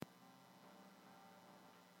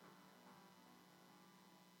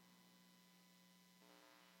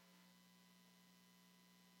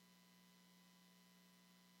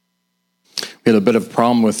We had a bit of a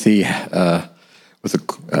problem with the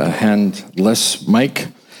handless mic.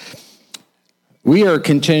 We are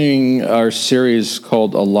continuing our series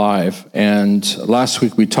called Alive, and last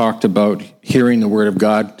week we talked about hearing the Word of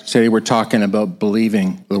God. Today we're talking about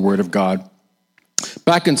believing the Word of God.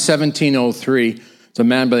 Back in 1703, there's a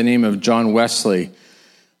man by the name of John Wesley.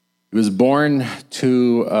 He was born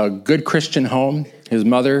to a good Christian home. His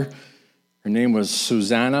mother, her name was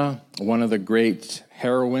Susanna, one of the great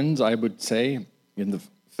heroines, I would say, in the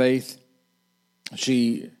faith.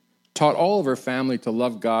 She taught all of her family to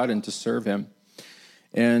love God and to serve Him.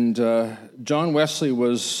 And John Wesley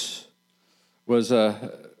was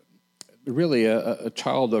really a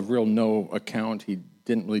child of real no account. He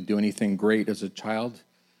didn't really do anything great as a child,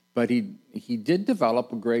 but he did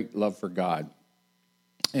develop a great love for God.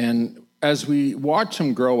 And as we watch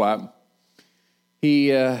him grow up, he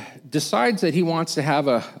decides that he wants to have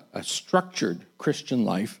a structured Christian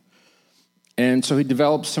life, and so he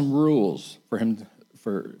develops some rules for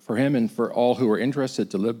him and for all who are interested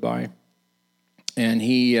to live by. And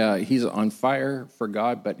he's on fire for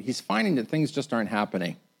God, but he's finding that things just aren't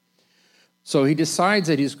happening. So he decides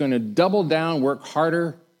that he's going to double down, work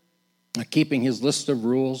harder, keeping his list of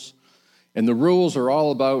rules. And the rules are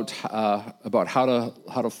all about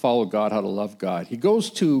how to follow God, how to love God. He goes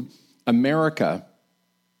to America,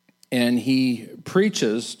 and he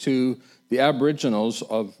preaches to the Aboriginals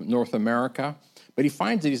of North America, but he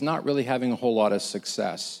finds that he's not really having a whole lot of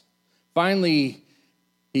success. Finally,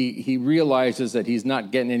 he realizes that he's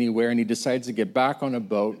not getting anywhere, and he decides to get back on a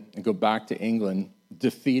boat and go back to England,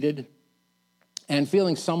 defeated and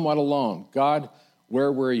feeling somewhat alone. God, where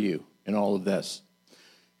were you in all of this?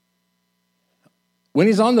 When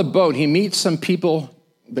he's on the boat, he meets some people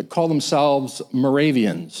that call themselves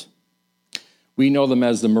Moravians. We know them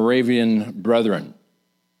as the Moravian Brethren.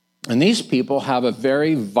 And these people have a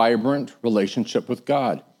very vibrant relationship with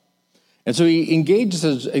God. And so he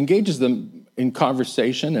engages them in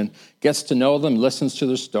conversation and gets to know them, listens to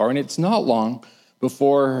their story. And it's not long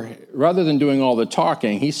before, rather than doing all the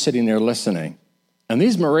talking, he's sitting there listening. And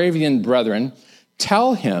these Moravian Brethren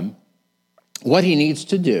tell him what he needs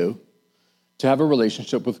to do to have a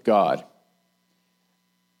relationship with God.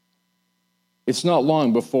 It's not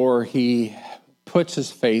long before he puts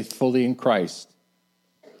his faith fully in Christ.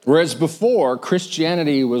 Whereas before,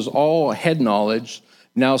 Christianity was all head knowledge,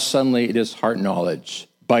 now suddenly it is heart knowledge.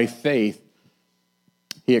 By faith,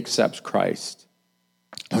 he accepts Christ.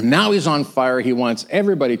 And now he's on fire. He wants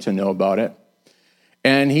everybody to know about it.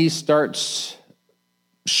 And he starts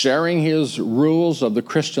sharing his rules of the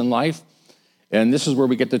Christian life. And this is where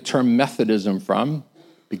we get the term Methodism from,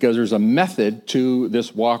 because there's a method to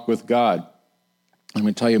this walk with God. I'm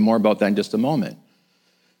going to tell you more about that in just a moment.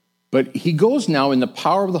 But he goes now in the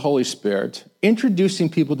power of the Holy Spirit, introducing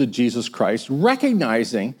people to Jesus Christ,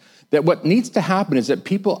 recognizing that what needs to happen is that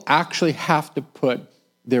people actually have to put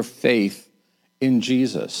their faith in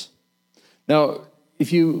Jesus. Now,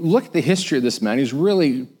 if you look at the history of this man, he's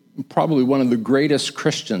really probably one of the greatest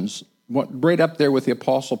Christians, right up there with the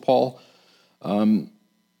Apostle Paul.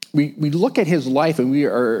 We look at his life and we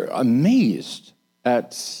are amazed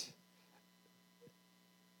at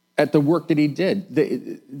the work that he did.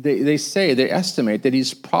 They estimate that he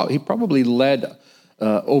probably led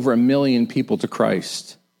over 1 million people to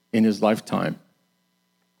Christ in his lifetime.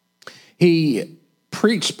 He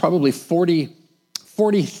preached probably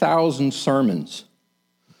 40,000 sermons.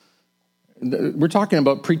 We're talking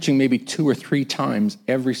about preaching maybe 2 or 3 times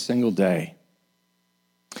every single day.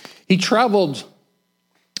 He traveled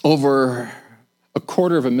over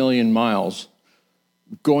 250,000 miles,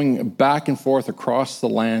 going back and forth across the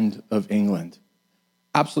land of England.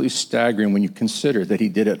 Absolutely staggering when you consider that he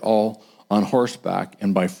did it all on horseback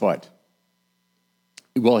and by foot.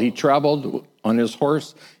 While he traveled on his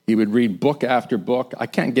horse, he would read book after book. I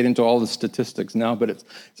can't get into all the statistics now, but it's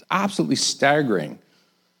absolutely staggering.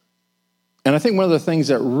 And I think one of the things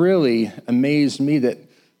that really amazed me that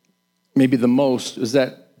maybe the most is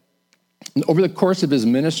that over the course of his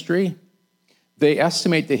ministry, they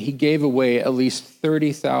estimate that he gave away at least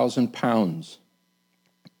 30,000 pounds.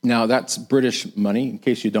 Now, that's British money, in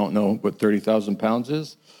case you don't know what 30,000 pounds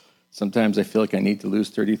is. Sometimes I feel like I need to lose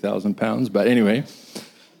 30,000 pounds, but anyway,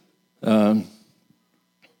 we're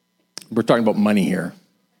talking about money here.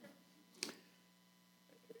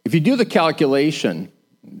 If you do the calculation,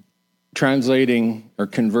 translating or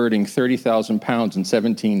converting 30,000 pounds in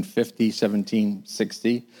 1750,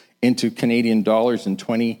 1760 into Canadian dollars in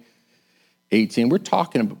 2018, we're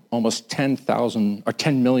talking about almost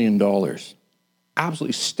 $10 million.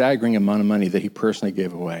 Absolutely staggering amount of money that he personally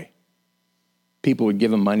gave away. people would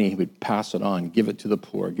give him money, he would pass it on, give it to the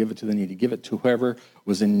poor, give it to the needy, give it to whoever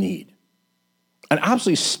was in need. An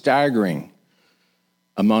absolutely staggering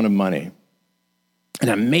amount of money. An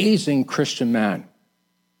amazing Christian man.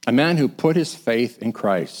 A man who put his faith in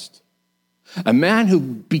Christ. A man who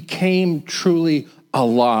became truly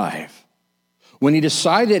alive when he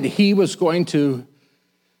decided he was going to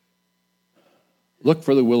look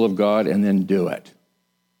for the will of God and then do it.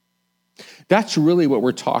 That's really what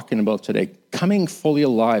we're talking about today, coming fully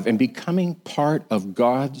alive and becoming part of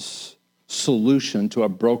God's solution to a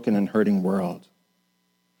broken and hurting world.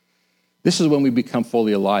 This is when we become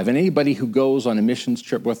fully alive. And anybody who goes on a missions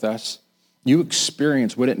trip with us, you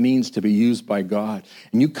experience what it means to be used by God.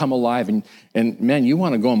 And you come alive, and man, you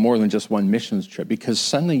want to go on more than just one missions trip because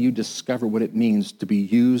suddenly you discover what it means to be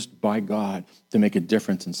used by God to make a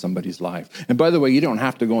difference in somebody's life. And by the way, you don't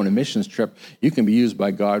have to go on a missions trip. You can be used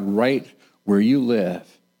by God right where you live,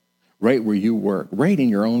 right where you work, right in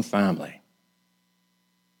your own family.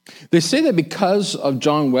 They say that because of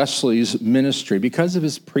John Wesley's ministry, because of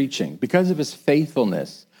his preaching, because of his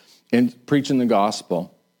faithfulness in preaching the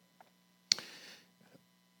gospel,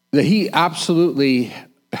 that he absolutely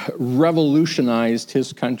revolutionized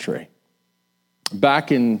his country.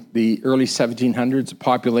 Back in the early 1700s, the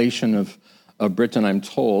population of Britain, I'm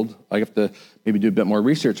told, I have to maybe do a bit more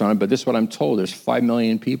research on it, but this is what I'm told, there's 5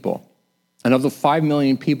 million people. And of the 5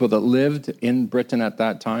 million people that lived in Britain at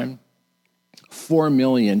that time, 4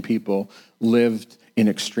 million people lived in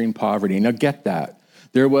extreme poverty. Now get that.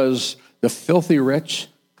 There was the filthy rich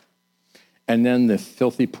and then the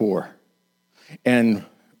filthy poor. And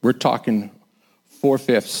we're talking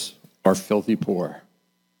 4/5 are filthy poor.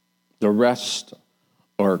 The rest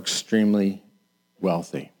are extremely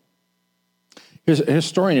wealthy. Here's a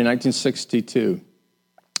historian in 1962.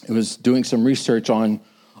 He was doing some research on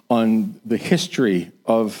the history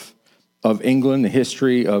of England, the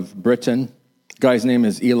history of Britain. The guy's name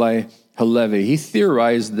is Eli Halevi. He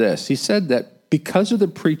theorized this. He said that because of the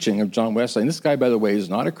preaching of John Wesley, and this guy, by the way, is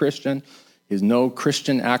not a Christian. He has no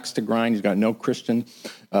Christian axe to grind. He's got no Christian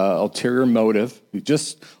ulterior motive. He's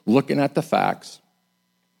just looking at the facts.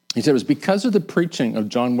 He said it was because of the preaching of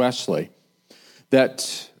John Wesley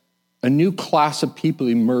that a new class of people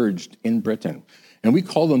emerged in Britain. And we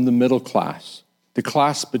call them the middle class, the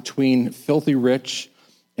class between filthy rich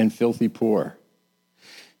and filthy poor.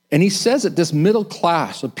 And he says that this middle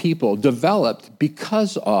class of people developed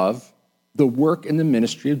because of the work and the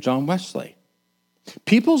ministry of John Wesley.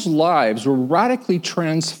 People's lives were radically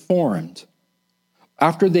transformed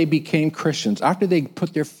after they became Christians, after they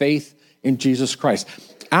put their faith in Jesus Christ,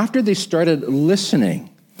 after they started listening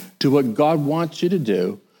to what God wants you to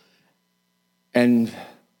do and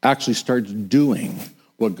actually started doing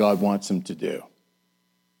what God wants them to do.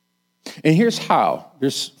 And here's how.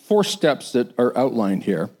 There's 4 steps that are outlined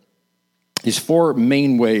here. These 4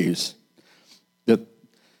 main ways that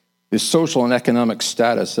the social and economic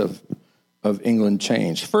status of England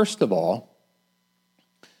changed. First of all,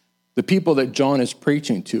 the people that John is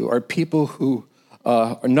preaching to are people who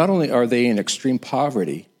not only are they in extreme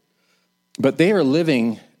poverty, but they are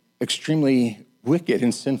living extremely wicked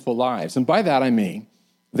and sinful lives. And by that I mean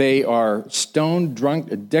they are stoned,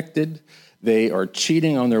 drunk, addicted. They are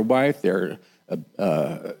cheating on their wife. They're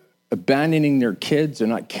abandoning their kids. They're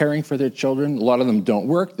not caring for their children. A lot of them don't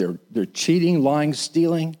work. They're cheating, lying,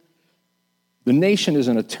 stealing. The nation is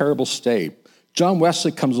in a terrible state. John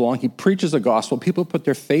Wesley comes along. He preaches the gospel. People put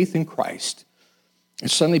their faith in Christ. And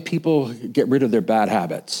suddenly people get rid of their bad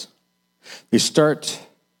habits. They start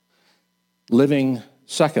living,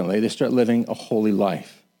 secondly, they start living a holy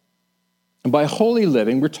life. And by holy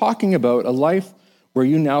living, we're talking about a life where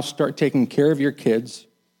you now start taking care of your kids,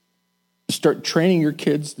 you start training your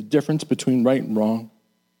kids the difference between right and wrong.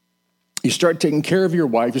 You start taking care of your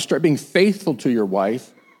wife. You start being faithful to your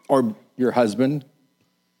wife or your husband.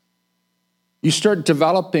 You start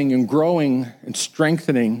developing and growing and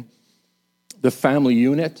strengthening the family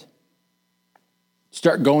unit.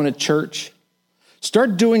 Start going to church.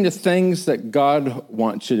 Start doing the things that God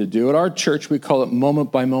wants you to do. At our church, we call it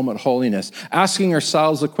moment-by-moment holiness, asking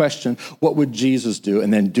ourselves the question, what would Jesus do?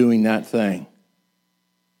 And then doing that thing.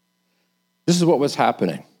 This is what was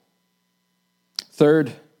happening.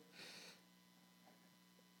 Third,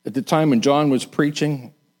 at the time when John was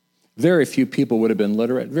preaching, very few people would have been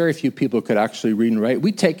literate. Very few people could actually read and write.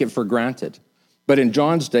 We take it for granted. But in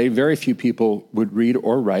John's day, very few people would read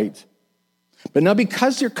or write. But now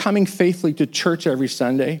because they're coming faithfully to church every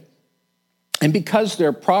Sunday, and because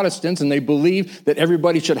they're Protestants and they believe that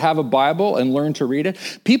everybody should have a Bible and learn to read it,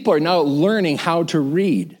 people are now learning how to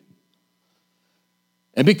read.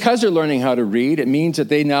 And because they're learning how to read, it means that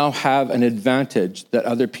they now have an advantage that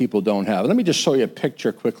other people don't have. Let me just show you a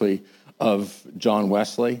picture quickly of John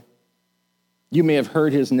Wesley. You may have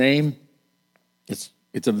heard his name.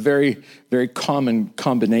 It's a very, very common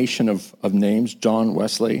combination of names, John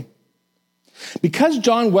Wesley. Because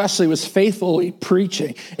John Wesley was faithfully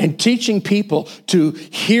preaching and teaching people to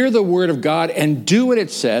hear the word of God and do what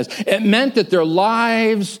it says, it meant that their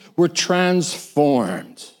lives were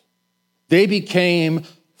transformed. They became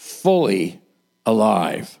fully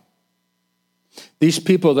alive. These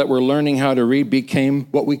people that were learning how to read became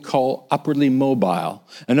what we call upwardly mobile.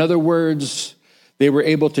 In other words, they were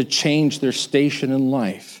able to change their station in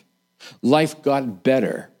life. Life got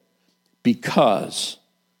better because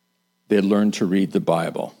they learned to read the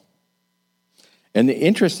Bible. And the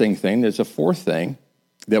interesting thing, there's a fourth thing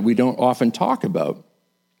that we don't often talk about.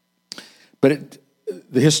 But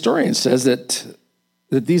the historian says that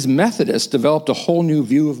these Methodists developed a whole new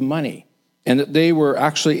view of money and that they were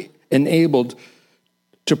actually enabled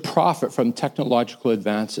to profit from technological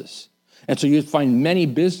advances. And so you'd find many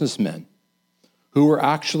businessmen who were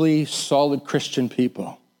actually solid Christian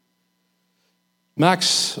people.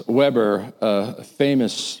 Max Weber, a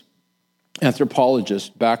famous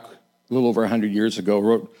anthropologist back a little over 100 years ago,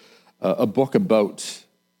 wrote a book about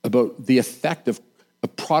the effect of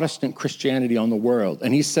Protestant Christianity on the world.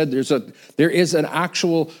 And he said there is an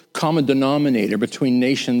actual common denominator between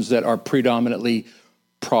nations that are predominantly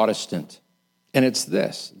Protestant. And it's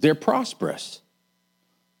this: they're prosperous.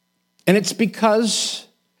 And it's because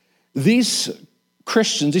these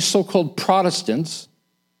Christians, these so-called Protestants,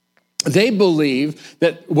 they believe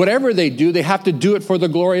that whatever they do, they have to do it for the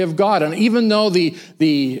glory of God. And even though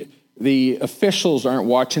the officials aren't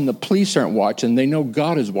watching, the police aren't watching, they know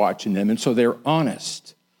God is watching them. And so they're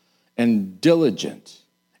honest and diligent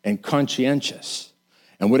and conscientious.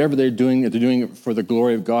 And whatever they're doing it for the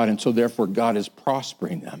glory of God. And so therefore God is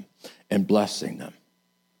prospering them and blessing them.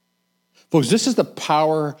 Folks, this is the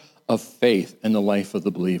power of faith in the life of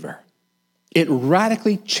the believer. It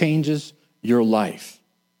radically changes your life.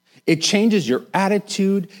 It changes your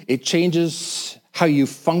attitude. It changes how you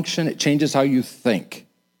function. It changes how you think.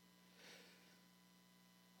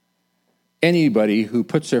 Anybody who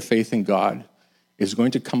puts their faith in God is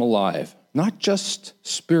going to come alive, not just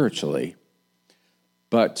spiritually,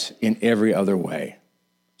 but in every other way.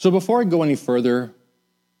 So before I go any further,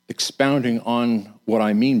 expounding on what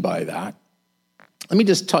I mean by that, let me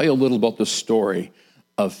just tell you a little about the story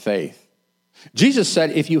of faith. Jesus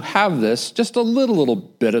said, if you have this, just a little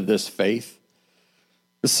bit of this faith,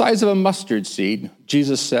 the size of a mustard seed,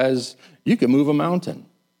 Jesus says, you can move a mountain.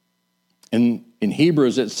 In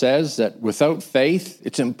Hebrews, it says that without faith,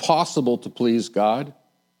 it's impossible to please God.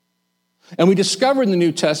 And we discover in the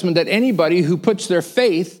New Testament that anybody who puts their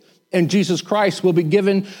faith in Jesus Christ will be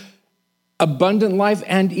given abundant life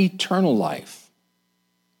and eternal life.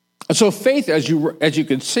 And so faith, as you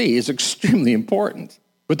can see, is extremely important.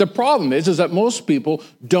 But the problem is that most people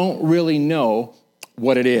don't really know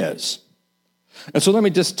what it is. And so let me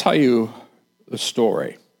just tell you the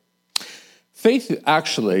story.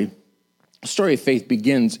 The story of faith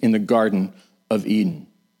begins in the Garden of Eden.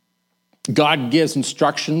 God gives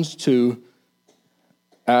instructions to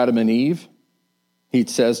Adam and Eve. He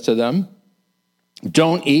says to them,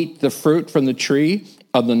 don't eat the fruit from the tree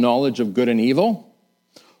of the knowledge of good and evil,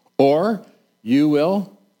 or you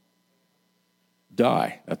will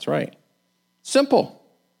die. That's right. Simple.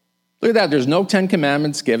 Look at that. There's no 10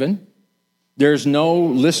 commandments given. There's no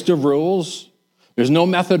list of rules. There's no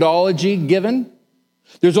methodology given.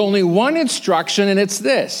 There's only one instruction, and it's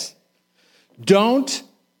this: don't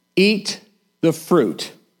eat the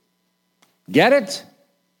fruit. Get it?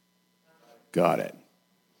 Got it.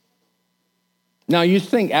 Now you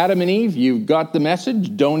think, Adam and Eve, you've got the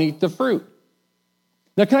message, don't eat the fruit.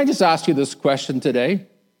 Now, can I just ask you this question today?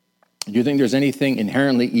 Do you think there's anything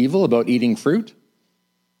inherently evil about eating fruit?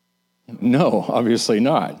 No, obviously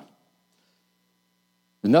not.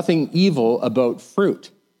 There's nothing evil about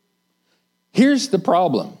fruit. Here's the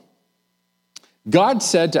problem. God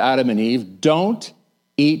said to Adam and Eve, don't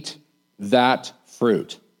eat that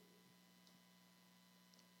fruit.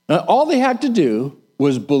 Now, all they had to do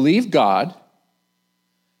was believe God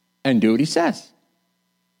and do what he says.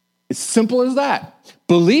 It's simple as that.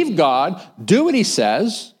 Believe God, do what he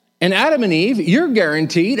says, and Adam and Eve, you're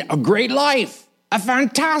guaranteed a great life, a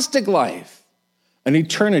fantastic life, an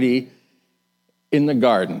eternity in the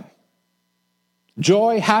garden.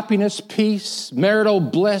 Joy, happiness, peace, marital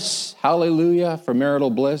bliss. Hallelujah for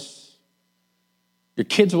marital bliss. Your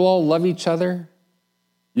kids will all love each other.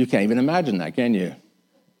 You can't even imagine that, can you?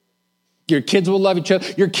 Your kids will love each other.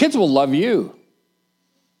 Your kids will love you.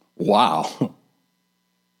 Wow.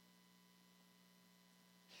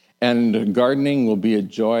 And gardening will be a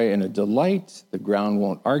joy and a delight. The ground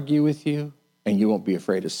won't argue with you, and you won't be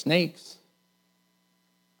afraid of snakes.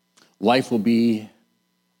 Life will be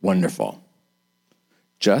wonderful.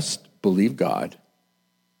 Just believe God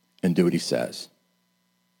and do what he says.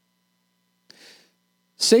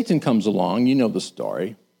 Satan comes along, you know the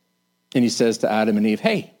story, and he says to Adam and Eve,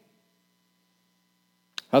 "Hey,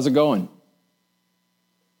 how's it going?"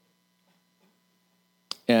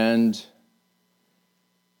 And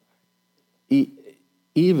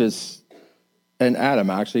Eve is, and Adam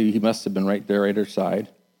actually, he must have been right there at her side.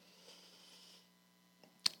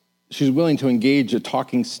 She's willing to engage a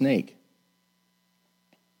talking snake.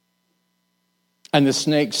 And the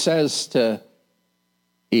snake says to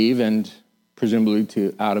Eve, and presumably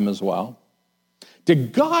to Adam as well,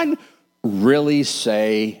 "Did God really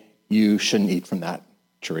say you shouldn't eat from that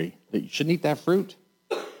tree, that you shouldn't eat that fruit?"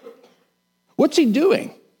 What's he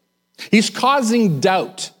doing? He's causing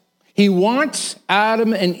doubt. He wants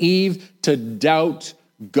Adam and Eve to doubt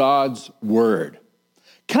God's word.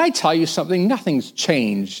 Can I tell you something? Nothing's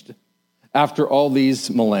changed after all these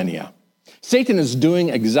millennia. Satan is doing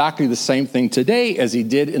exactly the same thing today as he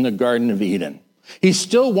did in the Garden of Eden. He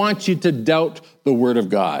still wants you to doubt the word of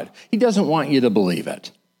God. He doesn't want you to believe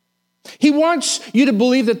it. He wants you to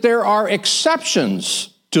believe that there are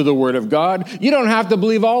exceptions to the word of God. You don't have to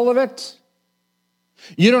believe all of it.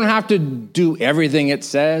 You don't have to do everything it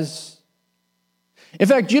says. In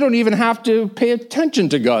fact, you don't even have to pay attention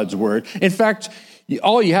to God's word. In fact,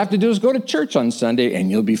 all you have to do is go to church on Sunday and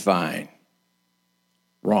you'll be fine.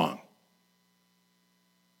 Wrong.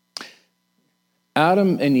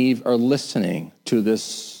 Adam and Eve are listening to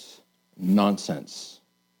this nonsense.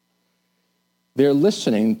 They're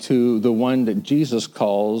listening to the one that Jesus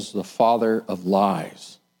calls the father of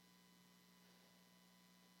lies.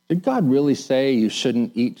 Did God really say you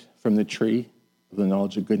shouldn't eat from the tree of the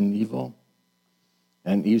knowledge of good and evil?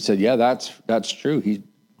 And Eve said, yeah, that's true.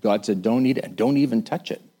 God said, don't eat it, and don't even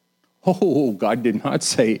touch it. Oh, God did not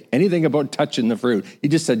say anything about touching the fruit. He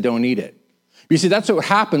just said, don't eat it. You see, that's what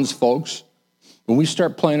happens, folks, when we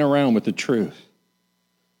start playing around with the truth.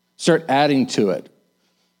 Start adding to it,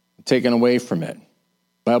 taking away from it. The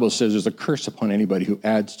Bible says there's a curse upon anybody who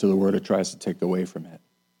adds to the word or tries to take away from it.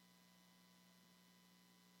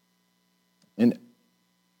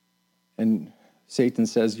 And Satan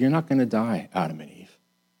says, you're not going to die, Adam and Eve.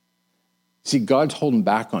 See, God's holding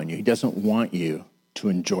back on you. He doesn't want you to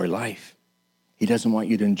enjoy life. He doesn't want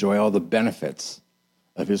you to enjoy all the benefits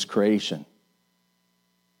of his creation.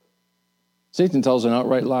 Satan tells an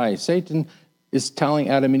outright lie. Satan is telling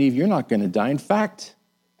Adam and Eve, you're not going to die. In fact,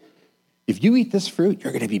 if you eat this fruit,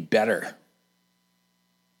 you're going to be better.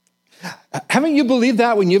 Haven't you believed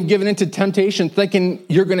that when you've given into temptation, thinking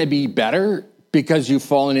you're going to be better because you've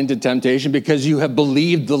fallen into temptation, because you have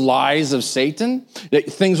believed the lies of Satan, that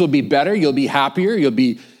things will be better, you'll be happier, you'll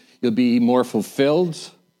be more fulfilled,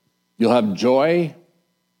 you'll have joy?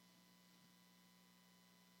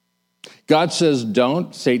 God says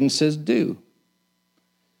don't, Satan says do.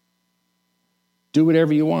 Do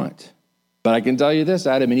whatever you want. But I can tell you this,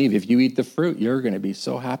 Adam and Eve, if you eat the fruit, you're going to be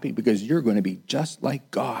so happy because you're going to be just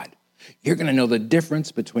like God. You're going to know the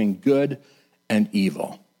difference between good and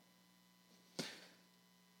evil.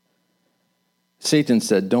 Satan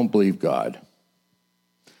said, don't believe God.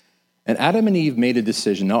 And Adam and Eve made a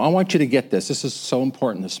decision. Now, I want you to get this. This is so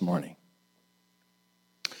important this morning.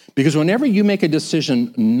 Because whenever you make a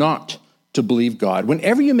decision not to believe God,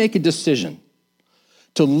 whenever you make a decision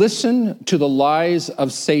to listen to the lies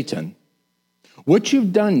of Satan, what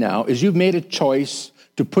you've done now is you've made a choice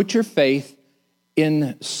to put your faith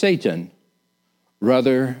in Satan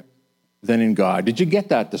rather than in God. Did you get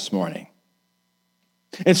that this morning?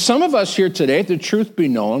 And some of us here today, if the truth be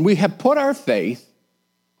known, we have put our faith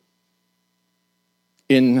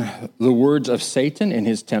in the words of Satan and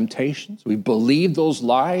his temptations. We believe those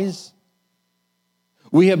lies.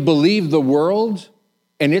 We have believed the world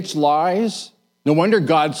and its lies. No wonder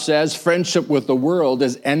God says friendship with the world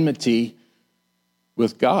is enmity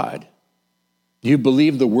with God. You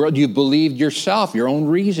believe the world, you believed yourself, your own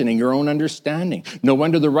reasoning, your own understanding. No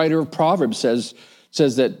wonder the writer of Proverbs says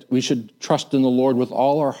that we should trust in the Lord with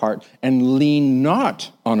all our heart and lean not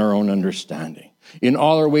on our own understanding. In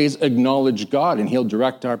all our ways, acknowledge God, and he'll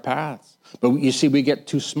direct our paths. But you see, we get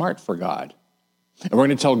too smart for God. And we're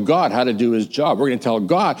going to tell God how to do his job. We're going to tell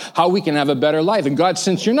God how we can have a better life. And God,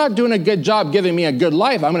 since you're not doing a good job giving me a good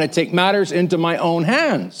life, I'm going to take matters into my own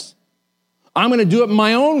hands. I'm going to do it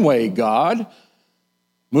my own way, God.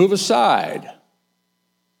 Move aside.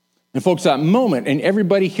 And folks, that moment, and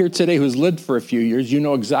everybody here today who's lived for a few years, you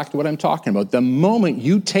know exactly what I'm talking about. The moment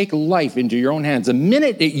you take life into your own hands, the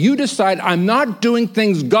minute that you decide, I'm not doing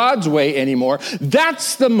things God's way anymore,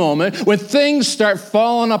 that's the moment when things start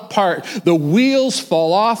falling apart. The wheels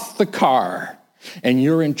fall off the car, and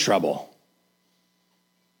you're in trouble.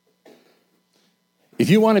 If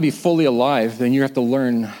you want to be fully alive, then you have to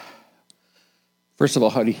learn, first of all,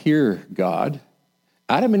 how to hear God.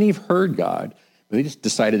 Adam and Eve heard God. They just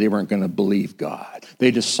decided they weren't going to believe God.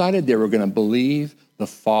 They decided they were going to believe the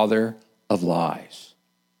father of lies.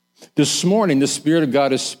 This morning, the Spirit of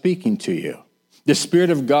God is speaking to you. The Spirit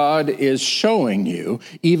of God is showing you,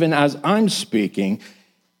 even as I'm speaking,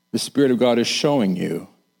 the Spirit of God is showing you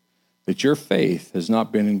that your faith has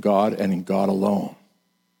not been in God and in God alone.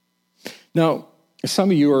 Now,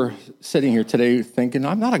 some of you are sitting here today thinking,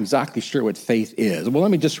 I'm not exactly sure what faith is. Well,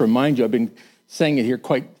 let me just remind you, I've been saying it here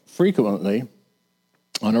quite frequently,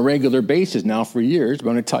 on a regular basis now for years, but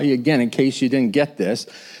I'm going to tell you again in case you didn't get this.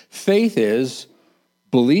 Faith is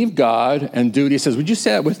believe God and do what he says. Would you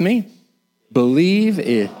say that with me? Believe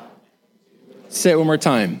it. Say it one more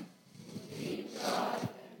time.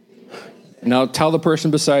 Now tell the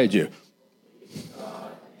person beside you.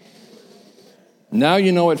 Now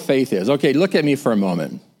you know what faith is. Okay, look at me for a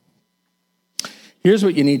moment. Here's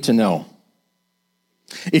what you need to know.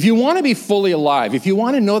 If you want to be fully alive, if you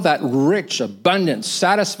want to know that rich, abundant,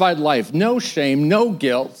 satisfied life, no shame, no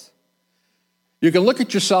guilt, you can look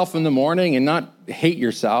at yourself in the morning and not hate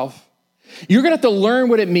yourself. You're going to have to learn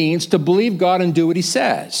what it means to believe God and do what he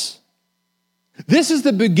says. This is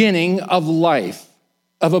the beginning of life,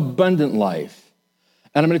 of abundant life.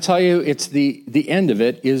 And I'm going to tell you, it's the end of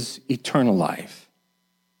it is eternal life.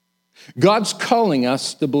 God's calling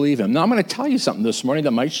us to believe him. Now, I'm going to tell you something this morning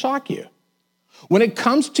that might shock you. When it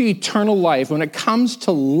comes to eternal life, when it comes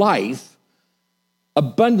to life,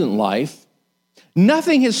 abundant life,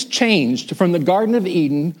 nothing has changed from the Garden of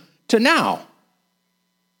Eden to now.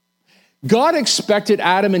 God expected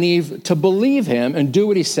Adam and Eve to believe him and do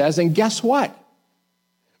what he says, and guess what?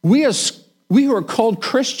 We who are called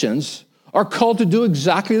Christians are called to do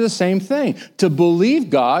exactly the same thing, to believe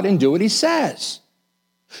God and do what he says.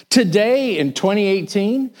 Today, in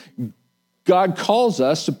 2018, God calls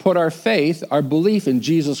us to put our faith, our belief in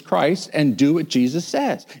Jesus Christ and do what Jesus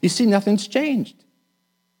says. You see, nothing's changed.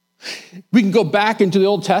 We can go back into the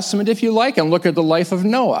Old Testament if you like and look at the life of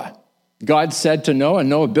Noah. God said to Noah,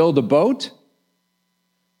 Noah, build a boat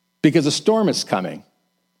because a storm is coming.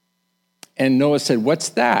 And Noah said, what's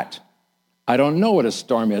that? I don't know what a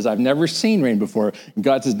storm is. I've never seen rain before. And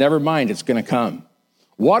God says, never mind, it's going to come.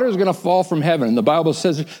 Water is going to fall from heaven. And the Bible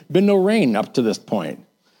says there's been no rain up to this point.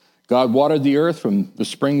 God watered the earth from the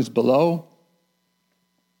springs below.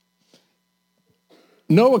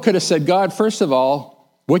 Noah could have said, God, first of all,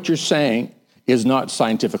 what you're saying is not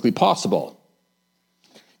scientifically possible.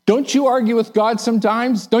 Don't you argue with God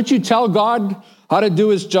sometimes? Don't you tell God how to do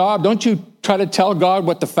his job? Don't you try to tell God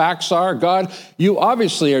what the facts are? God, you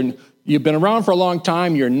obviously you've been around for a long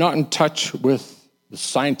time. You're not in touch with the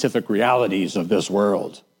scientific realities of this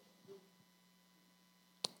world.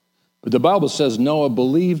 But the Bible says Noah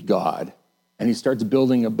believed God, and he starts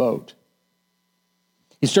building a boat.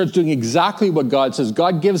 He starts doing exactly what God says.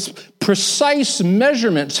 God gives precise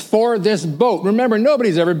measurements for this boat. Remember,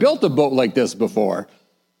 nobody's ever built a boat like this before.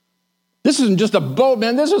 This isn't just a boat,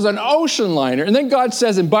 man. This was an ocean liner. And then God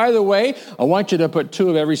says, and by the way, I want you to put 2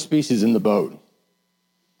 of every species in the boat.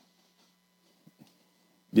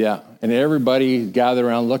 Yeah, and everybody gathered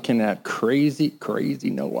around looking at crazy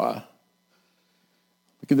Noah.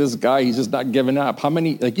 Look at this guy, he's just not giving up.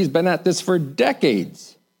 He's been at this for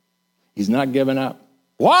decades. He's not giving up.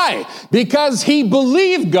 Why? Because he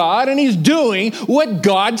believed God and he's doing what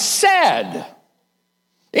God said.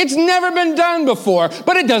 It's never been done before,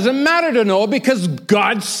 but it doesn't matter to Noah because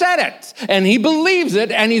God said it and he believes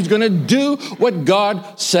it and he's going to do what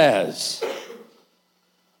God says.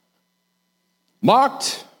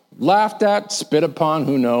 Mocked, laughed at, spit upon,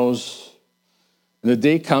 who knows? And the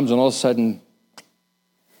day comes and all of a sudden,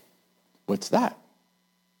 what's that?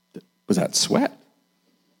 Was that sweat?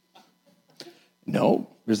 No,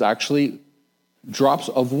 there's actually drops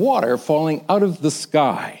of water falling out of the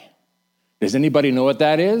sky. Does anybody know what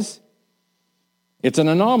that is? It's an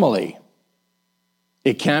anomaly.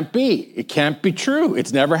 It can't be. It can't be true.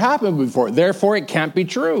 It's never happened before. Therefore, it can't be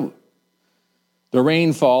true. The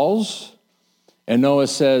rain falls, and Noah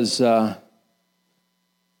says, I'm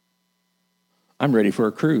ready for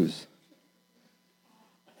a cruise.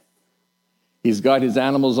 He's got his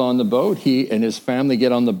animals on the boat. He and his family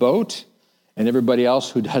get on the boat, and everybody else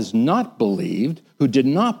who has not believed, who did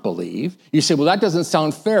not believe. You say, well, that doesn't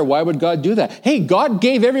sound fair. Why would God do that? Hey, God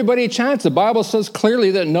gave everybody a chance. The Bible says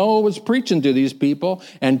clearly that Noah was preaching to these people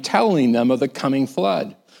and telling them of the coming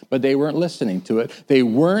flood, but they weren't listening to it. They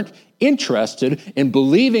weren't interested in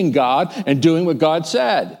believing God and doing what God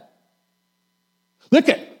said. Look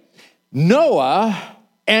at Noah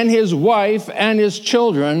and his wife and his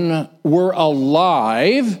children were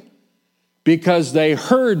alive because they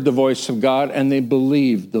heard the voice of God and they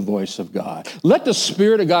believed the voice of God. Let the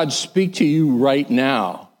Spirit of God speak to you right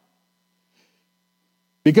now.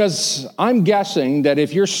 Because I'm guessing that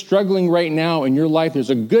if you're struggling right now in your life, there's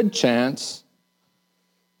a good chance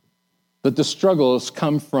that the struggles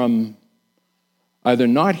come from either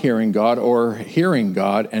not hearing God or hearing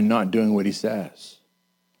God and not doing what he says.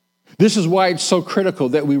 This is why it's so critical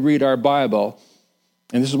that we read our Bible.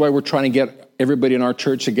 And this is why we're trying to get everybody in our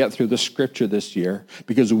church to get through the scripture this year,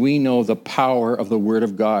 because we know the power of the Word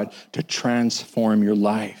of God to transform your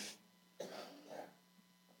life.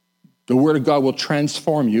 The Word of God will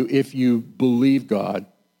transform you if you believe God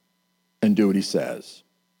and do what he says.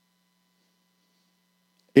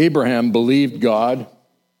 Abraham believed God.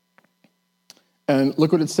 And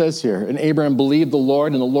look what it says here. And Abraham believed the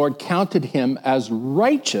Lord, and the Lord counted him as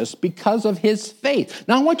righteous because of his faith.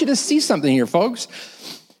 Now, I want you to see something here, folks.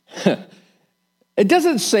 It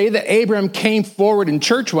doesn't say that Abraham came forward in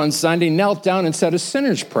church one Sunday, knelt down, and said a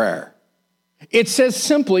sinner's prayer. It says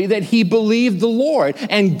simply that he believed the Lord,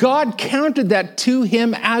 and God counted that to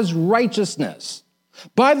him as righteousness.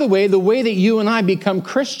 By the way that you and I become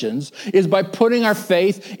Christians is by putting our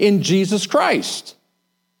faith in Jesus Christ.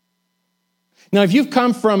 Now, if you've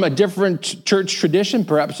come from a different church tradition,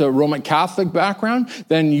 perhaps a Roman Catholic background,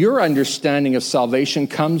 then your understanding of salvation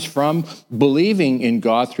comes from believing in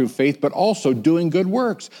God through faith, but also doing good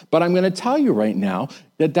works. But I'm going to tell you right now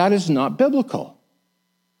that that is not biblical.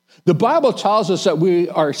 The Bible tells us that we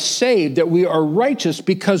are saved, that we are righteous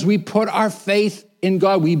because we put our faith in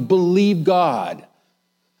God. We believe God.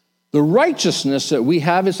 The righteousness that we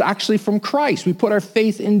have is actually from Christ. We put our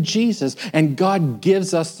faith in Jesus, and God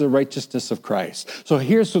gives us the righteousness of Christ. So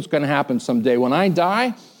here's what's going to happen someday. When I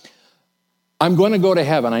die, I'm going to go to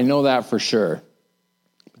heaven. I know that for sure.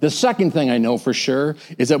 The second thing I know for sure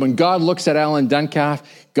is that when God looks at Alan Duncalf,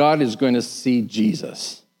 God is going to see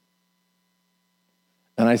Jesus.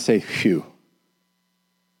 And I say, phew,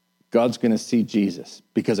 God's going to see Jesus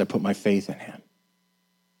because I put my faith in him.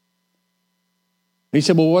 He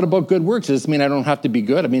said, well, what about good works? Does this mean I don't have to be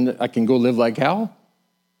good? I mean, I can go live like hell?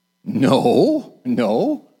 No.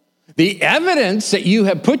 The evidence that you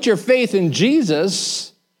have put your faith in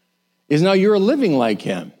Jesus is now you're living like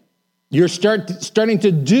him. You're starting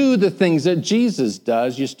to do the things that Jesus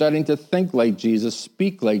does. You're starting to think like Jesus,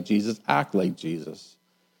 speak like Jesus, act like Jesus.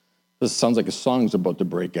 This sounds like a song's about to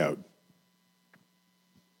break out.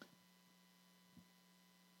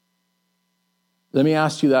 Let me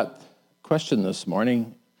ask you that question this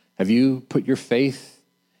morning. Have you put your faith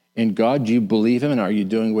in God? Do you believe him, and are you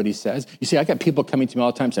doing what he says? You see, I got people coming to me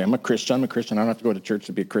all the time saying, I'm a Christian. I don't have to go to church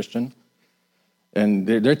to be a Christian. And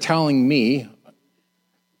they're telling me,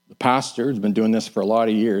 the pastor has been doing this for a lot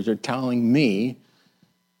of years, they're telling me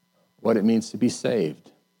what it means to be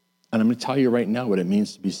saved. And I'm going to tell you right now what it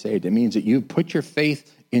means to be saved. It means that you put your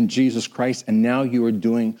faith in Jesus Christ, and now you are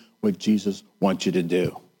doing what Jesus wants you to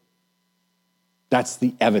do. That's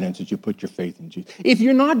the evidence that you put your faith in Jesus. If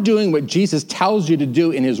you're not doing what Jesus tells you to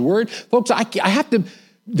do in his word, folks, I have to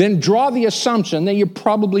then draw the assumption that you're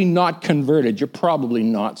probably not converted. You're probably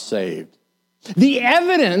not saved. The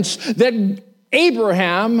evidence that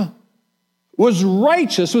Abraham was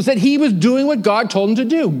righteous was that he was doing what God told him to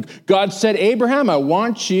do. God said, Abraham, I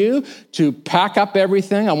want you to pack up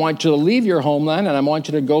everything. I want you to leave your homeland, and I want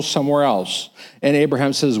you to go somewhere else. And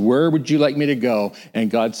Abraham says, where would you like me to go?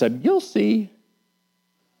 And God said, you'll see.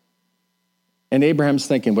 And Abraham's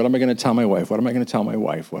thinking, what am I going to tell my wife? What am I going to tell my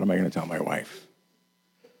wife? What am I going to tell my wife?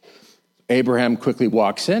 Abraham quickly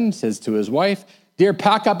walks in, says to his wife, dear,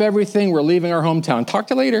 pack up everything. We're leaving our hometown. Talk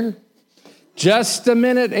to you later. Just a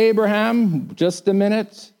minute, Abraham. Just a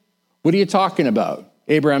minute. What are you talking about?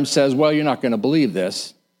 Abraham says, well, you're not going to believe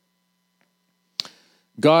this.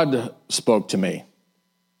 God spoke to me.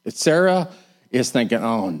 Sarah is thinking,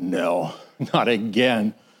 oh, no, not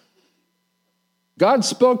again. God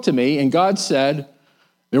spoke to me, and God said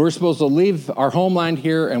that we're supposed to leave our homeland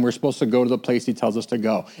here, and we're supposed to go to the place he tells us to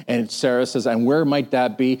go. And Sarah says, and where might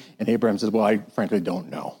that be? And Abraham says, well, I frankly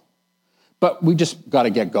don't know. But we just got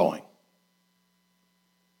to get going.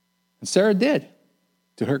 And Sarah did,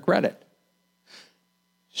 to her credit.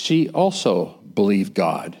 She also believed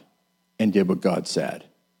God and did what God said.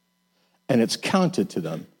 and it's counted to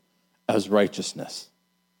them as righteousness.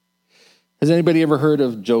 Has anybody ever heard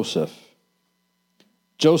of Joseph?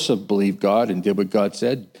 Joseph believed God and did what God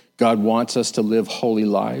said. God wants us to live holy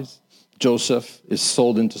lives. Joseph is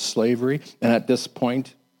sold into slavery, and at this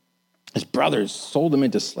point, his brothers sold him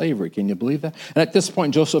into slavery. Can you believe that? And at this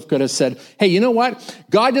point, Joseph could have said, hey, you know what?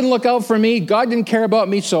 God didn't look out for me. God didn't care about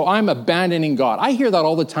me, so I'm abandoning God. I hear that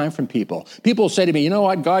all the time from people. People say to me, you know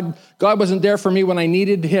what? God wasn't there for me when I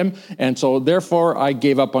needed him, and so therefore I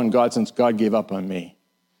gave up on God since God gave up on me.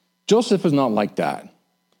 Joseph was not like that.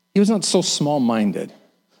 He was not so small-minded.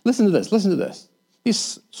 Listen to this.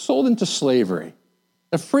 He's sold into slavery.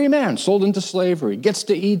 A free man sold into slavery, gets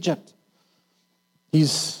to Egypt.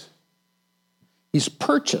 He's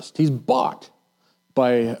purchased, he's bought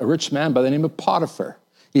by a rich man by the name of Potiphar.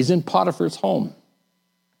 He's in Potiphar's home.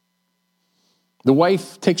 The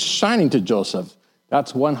wife takes shining to Joseph.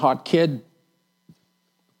 That's one hot kid.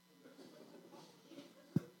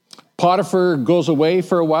 Potiphar goes away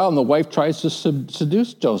for a while, and the wife tries to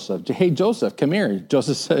seduce Joseph. Hey, Joseph, come here.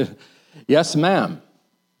 Joseph said, yes, ma'am.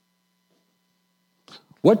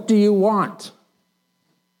 What do you want?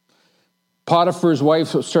 Potiphar's wife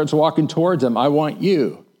starts walking towards him. I want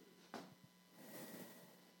you.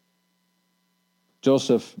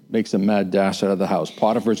 Joseph makes a mad dash out of the house.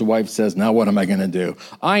 Potiphar's wife says, now what am I going to do?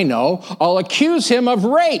 I know. I'll accuse him of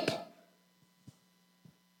rape.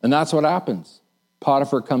 And that's what happens.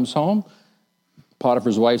 Potiphar comes home.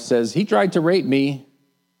 Potiphar's wife says, he tried to rape me.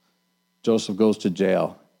 Joseph goes to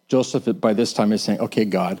jail. Joseph, by this time, is saying, okay,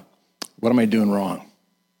 God, what am I doing wrong?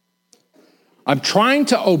 I'm trying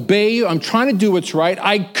to obey you. I'm trying to do what's right.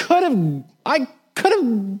 I could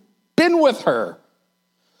have been with her.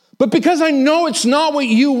 But because I know it's not what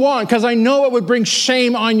you want, because I know it would bring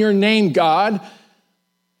shame on your name, God,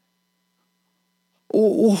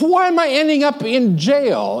 why am I ending up in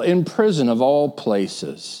jail, in prison of all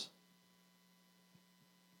places?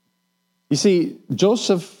 You see,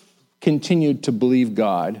 Joseph continued to believe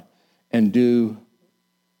God and do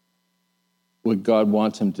what God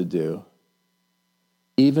wants him to do,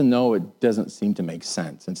 even though it doesn't seem to make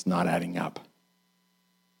sense. It's not adding up.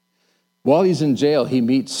 While he's in jail, he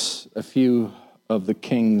meets a few of the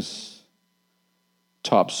king's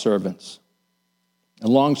top servants. A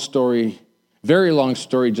long story, very long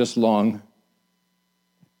story, just long.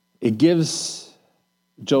 It gives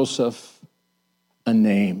Joseph a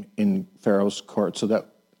name in Pharaoh's court, so that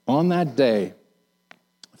on that day,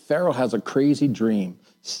 Pharaoh has a crazy dream.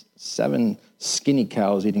 7 skinny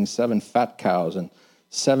cows eating 7 fat cows, and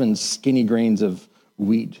 7 skinny grains of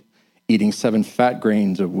wheat eating 7 fat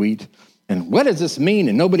grains of wheat. And what does this mean?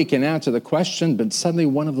 And nobody can answer the question, but suddenly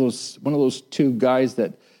one of those 2 guys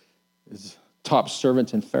that is top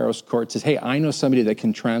servant in Pharaoh's court says, hey, I know somebody that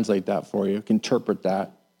can translate that for you, can interpret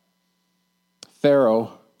that.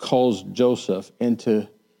 Pharaoh calls Joseph into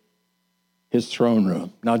his throne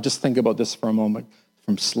room. Now just think about this for a moment.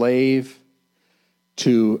 From slave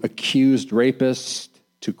to accused rapist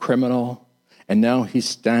to criminal, and now he's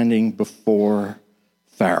standing before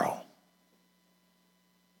Pharaoh.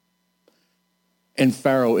 And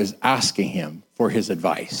Pharaoh is asking him for his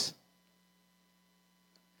advice.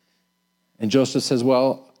 And Joseph says,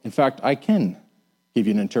 well, in fact, I can give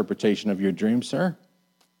you an interpretation of your dream, sir.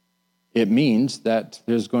 It means that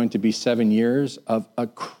there's going to be 7 years of a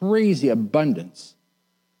crazy abundance.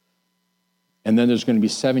 And then there's going to be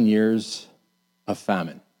 7 years of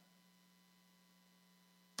famine.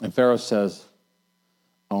 And Pharaoh says,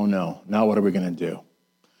 oh no, now what are we going to do?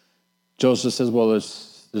 Joseph says, well, there's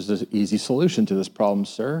an easy solution to this problem,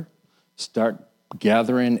 sir. Start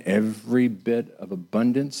gathering every bit of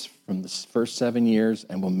abundance from the first 7 years,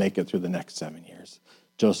 and we'll make it through the next 7 years.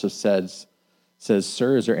 Joseph says,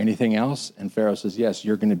 sir, is there anything else? And Pharaoh says, yes,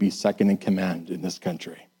 you're going to be second in command in this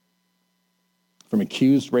country. From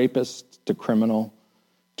accused rapist to criminal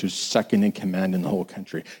to second in command in the whole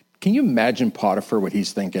country. Can you imagine Potiphar, what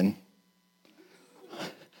he's thinking?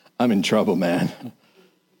 I'm in trouble, man.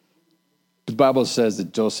 The Bible says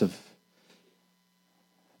that Joseph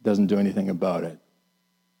doesn't do anything about it.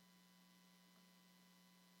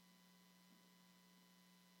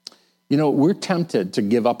 You know, we're tempted to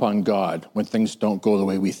give up on God when things don't go the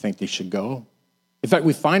way we think they should go. In fact,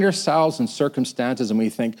 we find ourselves in circumstances and we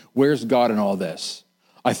think, where's God in all this?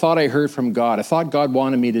 I thought I heard from God. I thought God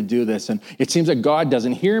wanted me to do this. And it seems like God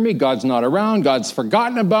doesn't hear me. God's not around. God's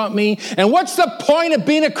forgotten about me. And what's the point of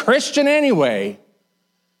being a Christian anyway?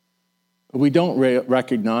 What we don't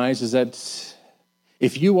recognize is that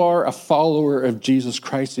if you are a follower of Jesus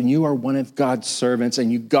Christ and you are one of God's servants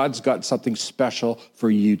and God's got something special for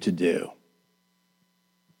you to do.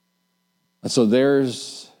 And so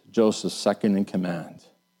there's Joseph's second in command.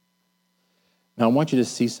 Now, I want you to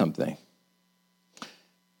see something.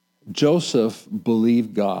 Joseph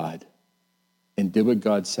believed God and did what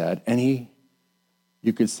God said, and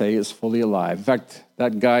you could say, is fully alive. In fact,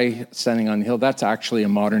 that guy standing on the hill, that's actually a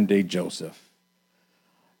modern-day Joseph.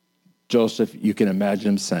 Joseph, you can imagine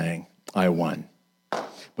him saying, I won.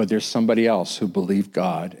 But there's somebody else who believed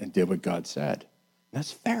God and did what God said. And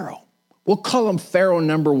that's Pharaoh. We'll call him Pharaoh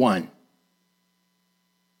number one.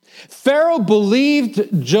 Pharaoh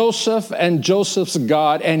believed Joseph and Joseph's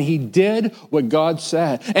God, and he did what God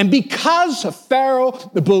said. And because Pharaoh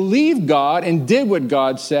believed God and did what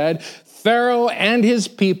God said, Pharaoh and his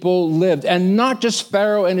people lived. And not just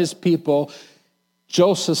Pharaoh and his people,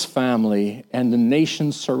 Joseph's family and the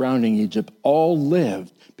nations surrounding Egypt all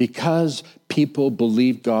lived because people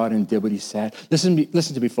believed God and did what he said. Listen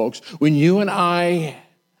to me, folks. When you and I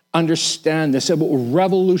understand this, it will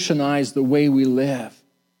revolutionize the way we live.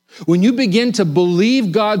 When you begin to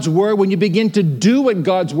believe God's word, when you begin to do what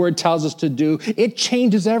God's word tells us to do, it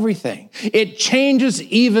changes everything. It changes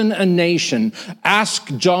even a nation.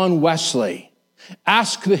 Ask John Wesley.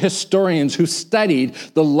 Ask the historians who studied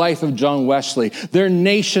the life of John Wesley. Their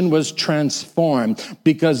nation was transformed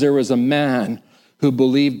because there was a man who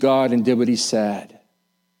believed God and did what he said.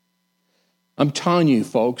 I'm telling you,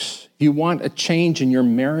 folks, if you want a change in your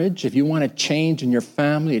marriage, if you want a change in your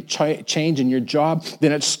family, a change in your job,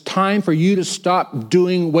 then it's time for you to stop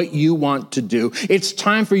doing what you want to do. It's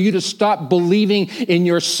time for you to stop believing in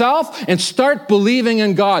yourself and start believing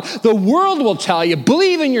in God. The world will tell you,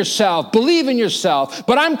 believe in yourself, believe in yourself.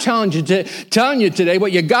 But I'm telling you today,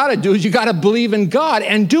 what you got to do is you got to believe in God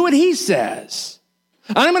and do what he says.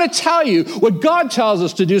 And I'm going to tell you, what God tells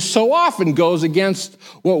us to do so often goes against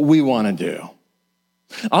what we want to do.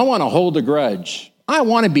 I want to hold a grudge. I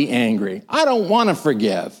want to be angry. I don't want to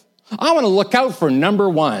forgive. I want to look out for number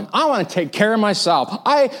one. I want to take care of myself.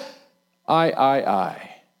 I.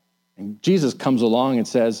 And Jesus comes along and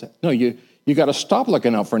says, no, you got to stop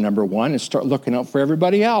looking out for number one and start looking out for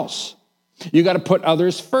everybody else. You got to put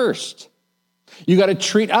others first. You got to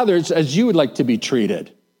treat others as you would like to be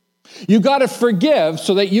treated. You got to forgive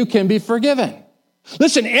so that you can be forgiven.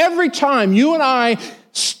 Listen, every time you and I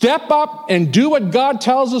step up and do what God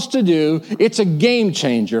tells us to do, it's a game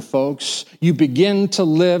changer, folks. You begin to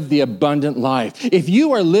live the abundant life. If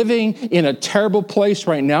you are living in a terrible place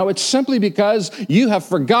right now, it's simply because you have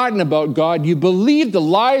forgotten about God. You believe the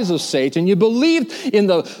lies of Satan. You believe in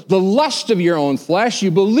the lust of your own flesh.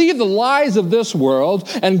 You believe the lies of this world,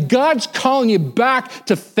 and God's calling you back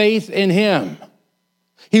to faith in him.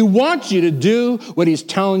 He wants you to do what he's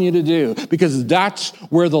telling you to do because that's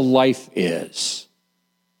where the life is.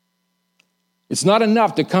 It's not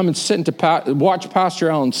enough to come and sit and watch Pastor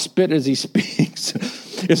Allen spit as he speaks.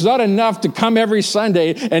 It's not enough to come every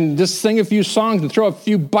Sunday and just sing a few songs and throw a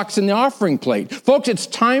few bucks in the offering plate. Folks, it's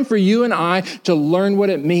time for you and I to learn what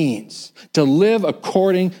it means to live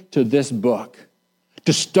according to this book,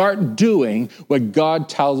 to start doing what God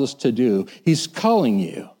tells us to do. He's calling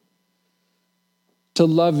you to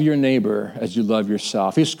love your neighbor as you love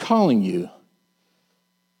yourself. He's calling you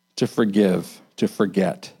to forgive, to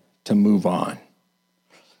forget, to move on.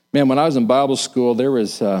 Man, when I was in Bible school, there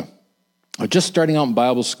was, just starting out in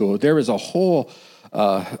Bible school, there was a whole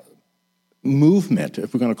movement,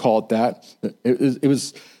 if we're going to call it that. It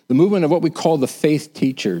was the movement of what we call the faith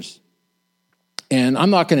teachers. And I'm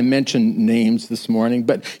not going to mention names this morning,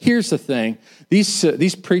 but here's the thing.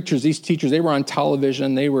 These preachers, these teachers, they were on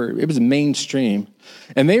television. It was mainstream.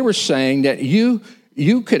 And they were saying that you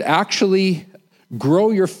could actually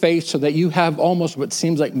grow your faith so that you have almost what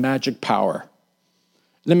seems like magic power.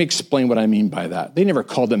 Let me explain what I mean by that. They never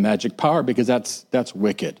called it magic power because that's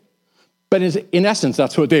wicked. But in essence,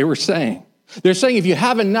 that's what they were saying. They're saying if you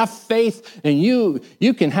have enough faith, and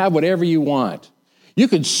you can have whatever you want. You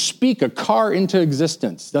could speak a car into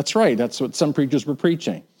existence. That's right. That's what some preachers were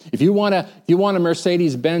preaching. If you want a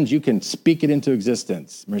Mercedes-Benz, you can speak it into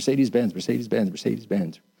existence. Mercedes-Benz, Mercedes-Benz,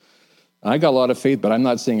 Mercedes-Benz. I got a lot of faith, but I'm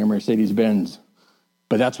not saying a Mercedes-Benz.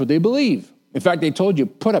 But that's what they believe. In fact, they told you,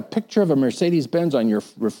 put a picture of a Mercedes-Benz on your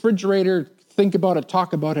refrigerator, think about it,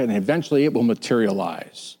 talk about it, and eventually it will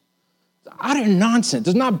materialize. It's utter nonsense.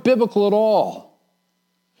 It's not biblical at all.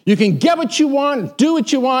 You can get what you want, do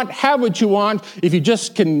what you want, have what you want, if you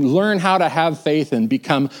just can learn how to have faith and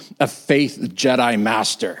become a faith Jedi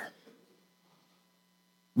master.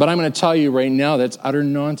 But I'm going to tell you right now that's utter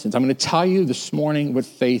nonsense. I'm going to tell you this morning what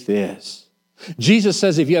faith is. Jesus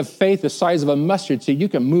says if you have faith the size of a mustard seed, you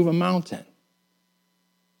can move a mountain.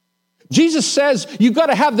 Jesus says you've got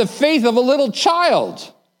to have the faith of a little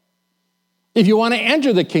child. If you want to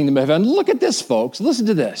enter the kingdom of heaven, look at this, folks. Listen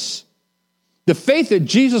to this. The faith that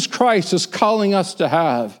Jesus Christ is calling us to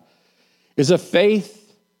have is a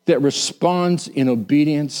faith that responds in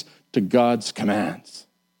obedience to God's commands.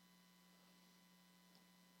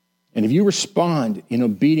 And if you respond in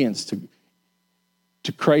obedience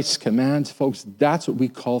to Christ's commands, folks, that's what we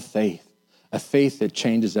call faith, a faith that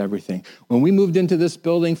changes everything. When we moved into this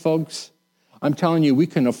building, folks, I'm telling you, we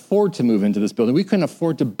couldn't afford to move into this building. We couldn't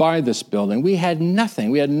afford to buy this building. We had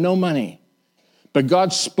nothing. We had no money. But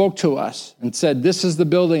God spoke to us and said, this is the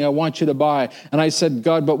building I want you to buy. And I said,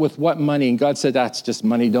 God, but with what money? And God said, that's just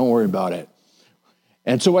money. Don't worry about it.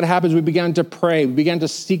 And so what happens, we began to pray. We began to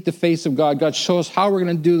seek the face of God. God, show us how we're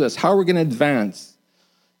going to do this, how we're going to advance.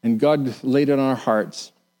 And God laid it on our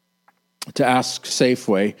hearts to ask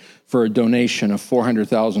Safeway for a donation of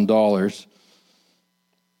 $400,000.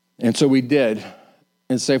 And so we did.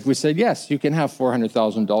 And Safeway said, yes, you can have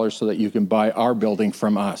 $400,000 so that you can buy our building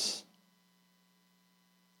from us.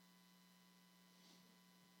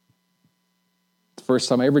 It's the first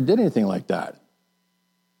time I ever did anything like that.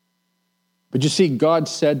 But you see, God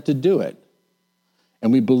said to do it.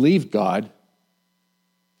 And we believed God.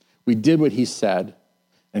 We did what he said,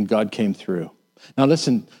 and God came through. Now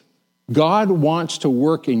listen, God wants to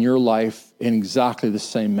work in your life in exactly the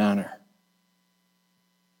same manner.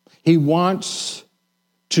 He wants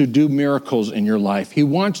to do miracles in your life. He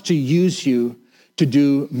wants to use you to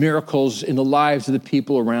do miracles in the lives of the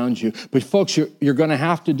people around you. But folks, you're going to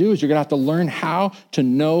have to do is you're going to have to learn how to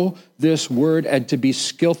know this word and to be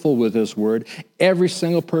skillful with this word. Every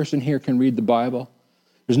single person here can read the Bible.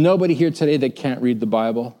 There's nobody here today that can't read the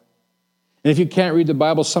Bible. And if you can't read the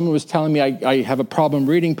Bible, someone was telling me, I have a problem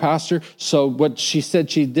reading, Pastor. So what she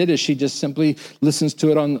said she did is she just simply listens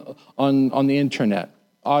to it on the internet.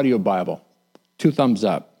 Audio Bible, 2 thumbs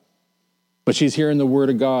up. But she's hearing the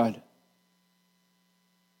word of God.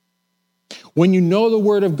 When you know the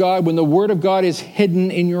word of God, when the word of God is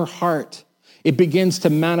hidden in your heart, it begins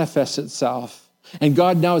to manifest itself. And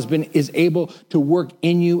God now is able to work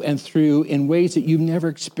in you and through you in ways that you've never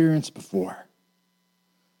experienced before.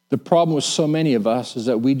 The problem with so many of us is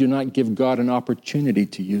that we do not give God an opportunity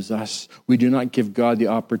to use us. We do not give God the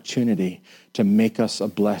opportunity to make us a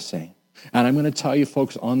blessing. And I'm going to tell you,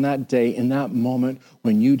 folks, on that day, in that moment,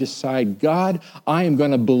 when you decide, God, I am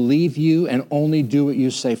going to believe you and only do what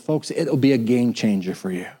you say, folks, it'll be a game changer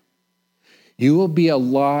for you. You will be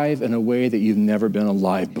alive in a way that you've never been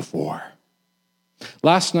alive before.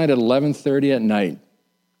 Last night at 11:30 at night,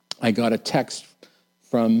 I got a text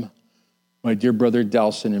from my dear brother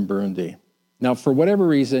Delson in Burundi. Now, for whatever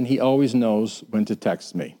reason, he always knows when to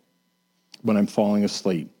text me when I'm falling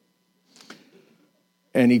asleep.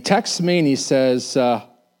 And he texts me and he says,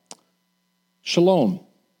 Shalom,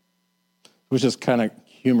 which is kind of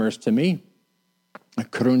humorous to me. A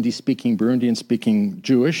Kirundi-speaking, Burundian-speaking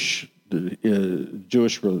Jewish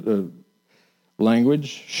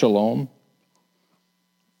language, Shalom.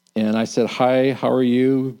 And I said, hi, how are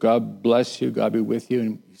you? God bless you. God be with you.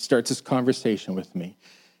 And he starts this conversation with me.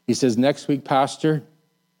 He says, next week, Pastor,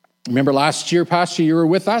 remember last year, Pastor, you were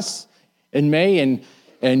with us in May,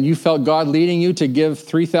 and you felt God leading you to give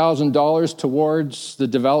 $3,000 towards the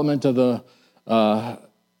development of the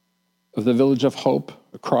Village of Hope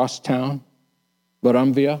across town,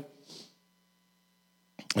 Baramvia.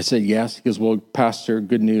 I said, yes. He goes, well, Pastor,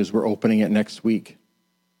 good news. We're opening it next week.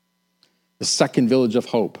 The second Village of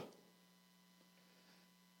Hope.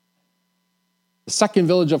 The second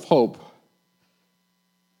Village of Hope.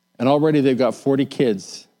 And already they've got 40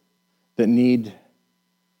 kids that need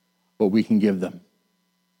what we can give them.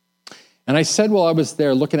 And I said, while I was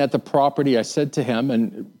there looking at the property, I said to him,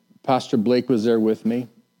 and Pastor Blake was there with me,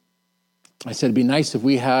 I said, it'd be nice if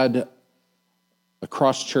we had a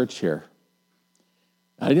cross church here.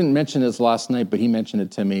 I didn't mention this last night, but he mentioned it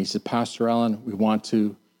to me. He said, Pastor Allen, we want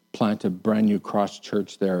to plant a brand new cross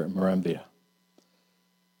church there at Marembia.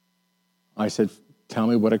 I said, tell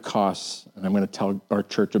me what it costs, and I'm going to tell our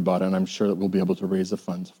church about it, and I'm sure that we'll be able to raise the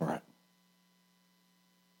funds for it.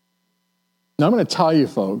 Now, I'm going to tell you,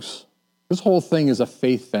 folks, this whole thing is a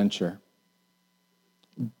faith venture.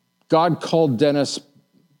 God called Dennis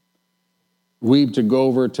Weeb to go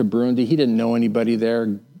over to Burundi. He didn't know anybody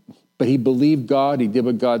there, but he believed God. He did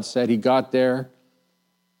what God said. He got there.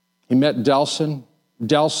 He met Delson.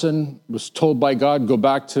 Delson was told by God, go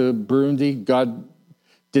back to Burundi. God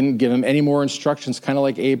didn't give him any more instructions, kind of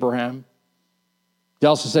like Abraham.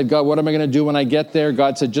 Delson said, God, what am I going to do when I get there?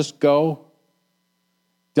 God said, just go.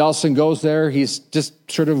 Delson goes there. He's just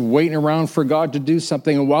sort of waiting around for God to do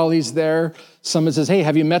something. And while he's there, someone says, hey,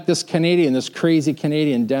 have you met this Canadian, this crazy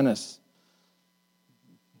Canadian, Dennis?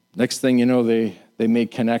 Next thing you know, they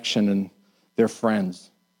made connection and they're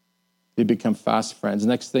friends. They become fast friends.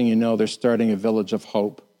 Next thing you know, they're starting a village of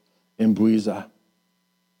hope in Buiza.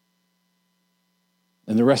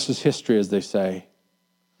 And the rest is history, as they say.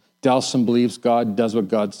 Delson believes God, does what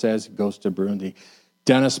God says, goes to Burundi.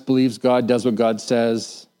 Dennis believes God, does what God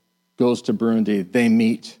says, goes to Burundi. They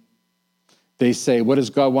meet. They say, what does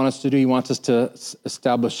God want us to do? He wants us to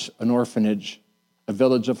establish an orphanage, a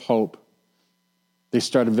village of hope. They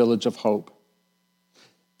start a village of hope.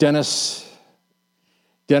 Dennis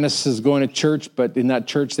is going to church, but in that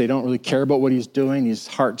church, they don't really care about what he's doing. His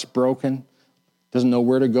heart's broken, doesn't know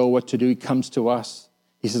where to go, what to do. He comes to us.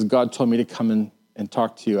 He says, God told me to come and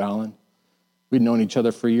talk to you, Alan. We'd known each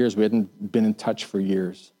other for years. We hadn't been in touch for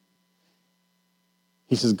years.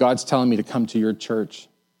 He says, God's telling me to come to your church.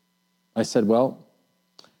 I said, well,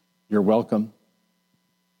 you're welcome.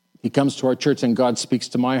 He comes to our church and God speaks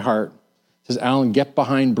to my heart. He says, Alan, get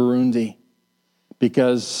behind Burundi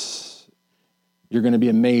because you're going to be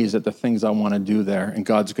amazed at the things I want to do there, and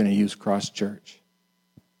God's going to use Cross Church.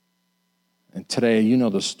 And today, you know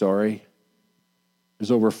the story.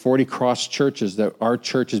 There's over 40 Cross churches that our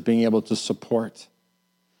church is being able to support.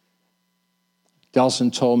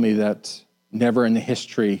 Delson told me that never in the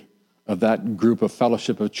history of that group of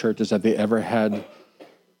fellowship of churches have they ever had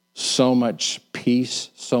so much peace,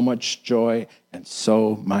 so much joy, and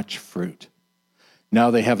so much fruit. Now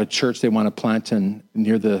they have a church they want to plant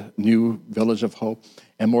near the new Village of Hope.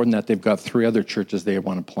 And more than that, they've got 3 other churches they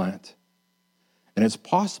want to plant. And it's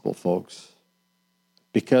possible, folks,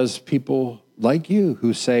 because people like you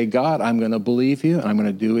who say, God, I'm going to believe you, and I'm going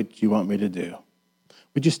to do what you want me to do.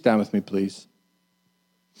 Would you stand with me, please?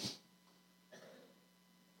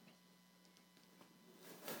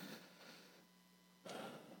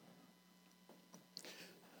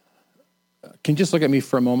 Can you just look at me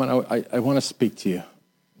for a moment? I want to speak to you,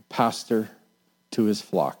 pastor to his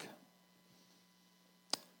flock.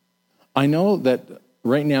 I know that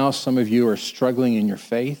right now some of you are struggling in your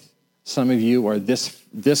faith. Some of you are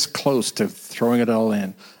this close to throwing it all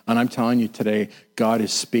in. And I'm telling you today, God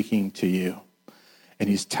is speaking to you. And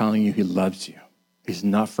he's telling you he loves you. He's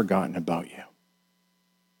not forgotten about you.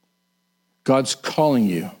 God's calling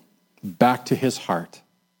you back to his heart.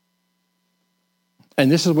 And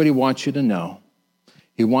this is what he wants you to know.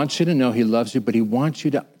 He wants you to know he loves you, but he wants you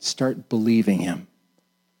to start believing him,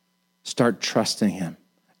 start trusting him,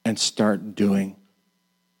 and start doing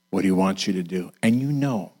what he wants you to do. And you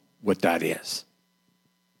know what that is.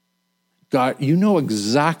 God, you know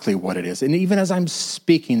exactly what it is. And even as I'm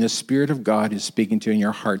speaking, the Spirit of God is speaking to you, and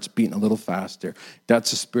your heart's beating a little faster.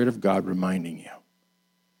 That's the Spirit of God reminding you.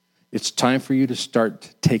 It's time for you to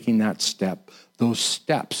start taking that step, those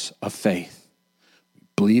steps of faith.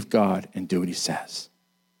 Believe God and do what he says.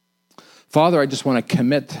 Father, I just want to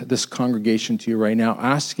commit this congregation to you right now,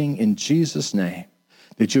 asking in Jesus' name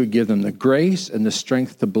that you would give them the grace and the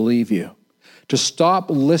strength to believe you, to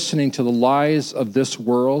stop listening to the lies of this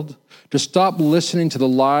world, to stop listening to the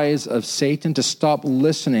lies of Satan, to stop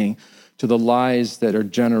listening to the lies that are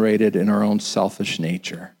generated in our own selfish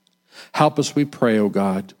nature. Help us, we pray, oh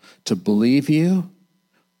God, to believe you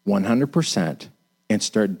 100% and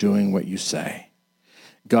start doing what you say.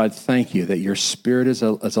 God, thank you that your Spirit is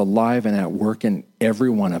alive and at work in every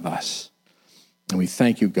one of us. And we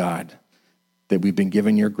thank you, God, that we've been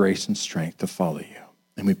given your grace and strength to follow you.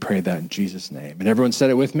 And we pray that in Jesus' name. And everyone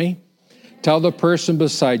said it with me? Tell the person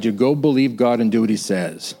beside you, go believe God and do what he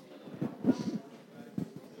says.